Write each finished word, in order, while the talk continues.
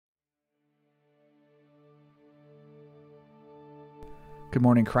Good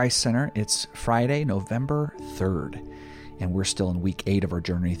morning, Christ Center. It's Friday, November 3rd, and we're still in week 8 of our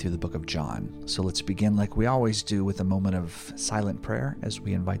journey through the book of John. So let's begin like we always do with a moment of silent prayer as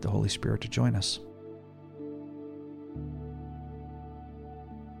we invite the Holy Spirit to join us.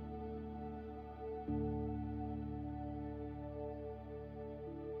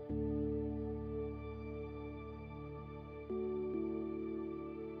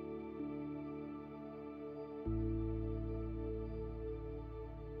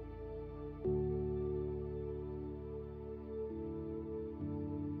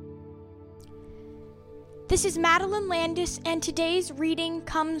 This is Madeline Landis, and today's reading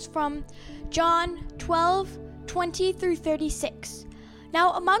comes from John 12:20 through 36.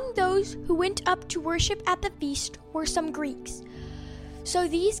 Now among those who went up to worship at the feast were some Greeks. So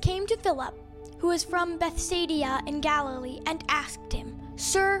these came to Philip, who was from Bethsaida in Galilee, and asked him,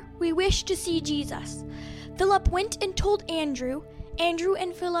 "Sir, we wish to see Jesus." Philip went and told Andrew. Andrew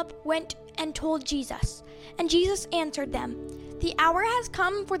and Philip went and told Jesus. And Jesus answered them, "The hour has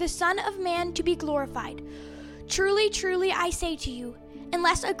come for the Son of Man to be glorified. Truly, truly, I say to you,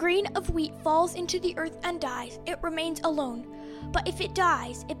 unless a grain of wheat falls into the earth and dies, it remains alone. But if it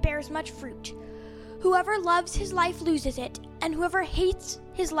dies, it bears much fruit. Whoever loves his life loses it, and whoever hates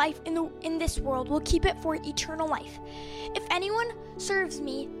his life in this world will keep it for eternal life. If anyone serves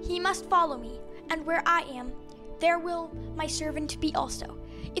me, he must follow me, and where I am, there will my servant be also.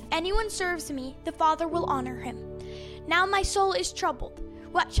 If anyone serves me, the Father will honor him. Now my soul is troubled.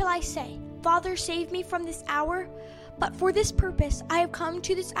 What shall I say? Father, save me from this hour? But for this purpose I have come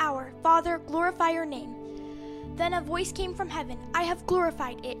to this hour. Father, glorify your name." Then a voice came from heaven, "I have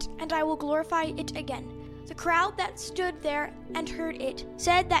glorified it, and I will glorify it again." The crowd that stood there and heard it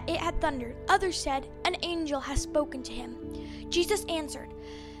said that it had thundered. Others said, "An angel has spoken to him." Jesus answered,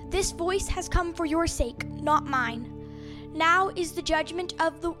 "This voice has come for your sake, not mine. Now is the judgment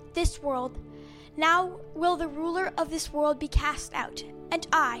of this world. Now will the ruler of this world be cast out. And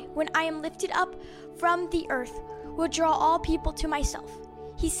I, when I am lifted up from the earth, will draw all people to myself."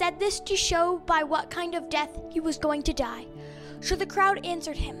 He said this to show by what kind of death he was going to die. So the crowd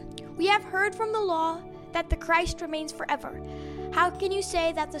answered him, "We have heard from the law that the Christ remains forever. How can you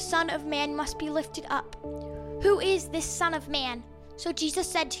say that the Son of Man must be lifted up? Who is this Son of Man?" So Jesus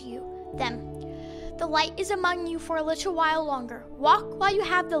said to them, "The light is among you for a little while longer. Walk while you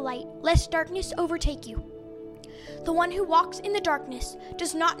have the light, lest darkness overtake you. The one who walks in the darkness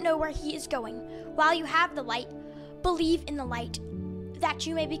does not know where he is going. While you have the light, believe in the light, that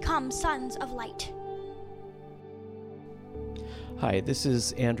you may become sons of light." Hi, this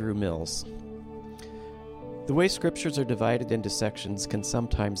is Andrew Mills. The way scriptures are divided into sections can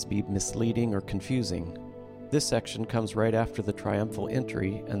sometimes be misleading or confusing. This section comes right after the triumphal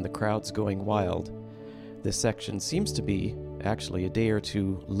entry and the crowds going wild. This section seems to be, actually, a day or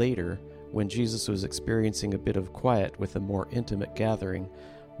two later when Jesus was experiencing a bit of quiet with a more intimate gathering,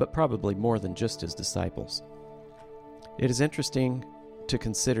 but probably more than just his disciples. It is interesting to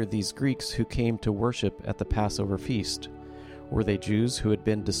consider these Greeks who came to worship at the Passover feast. Were they Jews who had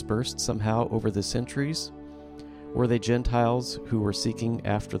been dispersed somehow over the centuries? Were they Gentiles who were seeking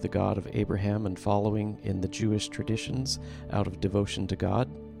after the God of Abraham and following in the Jewish traditions out of devotion to God?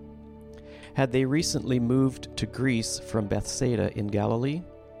 Had they recently moved to Greece from Bethsaida in Galilee?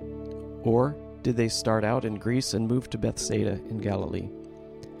 Or did they start out in Greece and move to Bethsaida in Galilee?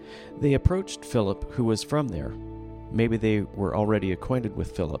 They approached Philip, who was from there. Maybe they were already acquainted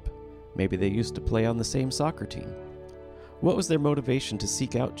with Philip. Maybe they used to play on the same soccer team. What was their motivation to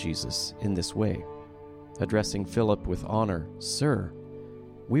seek out Jesus in this way? Addressing Philip with honor, "Sir,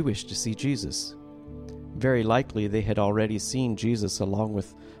 we wish to see Jesus." Very likely they had already seen Jesus along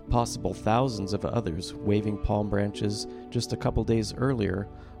with possible thousands of others waving palm branches just a couple days earlier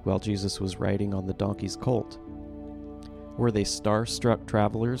while Jesus was riding on the donkey's colt. Were they star-struck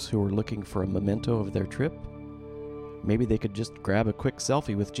travelers who were looking for a memento of their trip? Maybe they could just grab a quick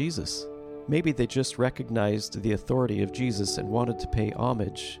selfie with Jesus. Maybe they just recognized the authority of Jesus and wanted to pay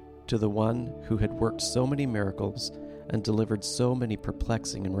homage to the one who had worked so many miracles and delivered so many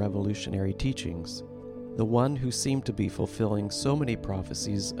perplexing and revolutionary teachings, the one who seemed to be fulfilling so many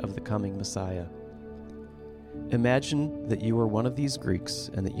prophecies of the coming Messiah. Imagine that you were one of these Greeks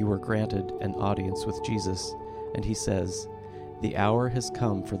and that you were granted an audience with Jesus, and he says, "The hour has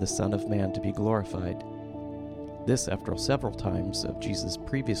come for the Son of Man to be glorified." This after several times of Jesus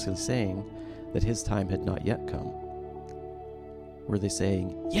previously saying that his time had not yet come. Were they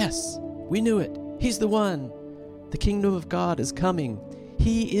saying, "Yes, we knew it. He's the one. The kingdom of God is coming.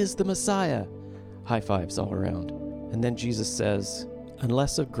 He is the Messiah." High fives all around. And then Jesus says,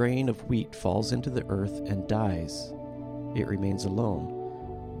 "Unless a grain of wheat falls into the earth and dies, it remains alone.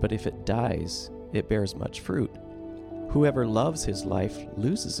 but if it dies, it bears much fruit. Whoever loves his life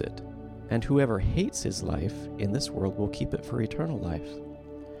loses it, and whoever hates his life in this world will keep it for eternal life.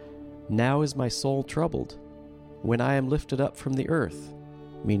 Now is my soul troubled. When I am lifted up from the earth,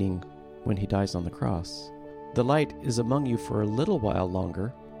 meaning when he dies on the cross, the light is among you for a little while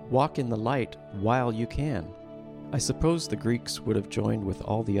longer. Walk in the light while you can. I suppose the Greeks would have joined with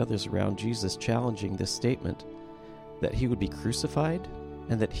all the others around Jesus challenging this statement, that he would be crucified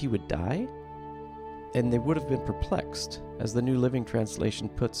and that he would die? And they would have been perplexed, as the New Living Translation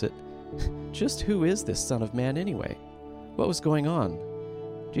puts it, just who is this Son of Man anyway? What was going on?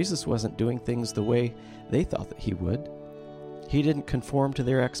 Jesus wasn't doing things the way they thought that he would. He didn't conform to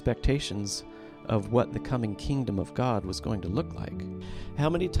their expectations of what the coming kingdom of God was going to look like. How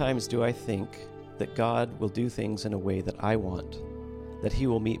many times do I think that God will do things in a way that I want, that he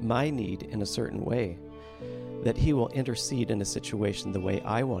will meet my need in a certain way, that he will intercede in a situation the way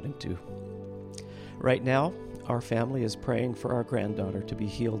I want him to? Right now, our family is praying for our granddaughter to be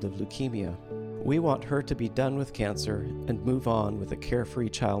healed of leukemia. We want her to be done with cancer and move on with a carefree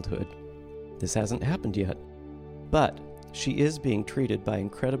childhood. This hasn't happened yet, but she is being treated by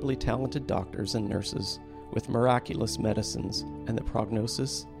incredibly talented doctors and nurses with miraculous medicines, and the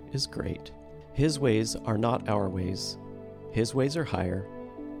prognosis is great. His ways are not our ways. His ways are higher.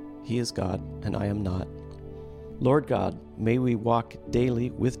 He is God, and I am not. Lord God, may we walk daily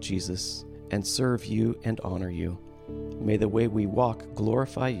with Jesus and serve you and honor you. May the way we walk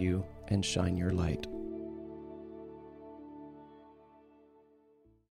glorify you and shine your light.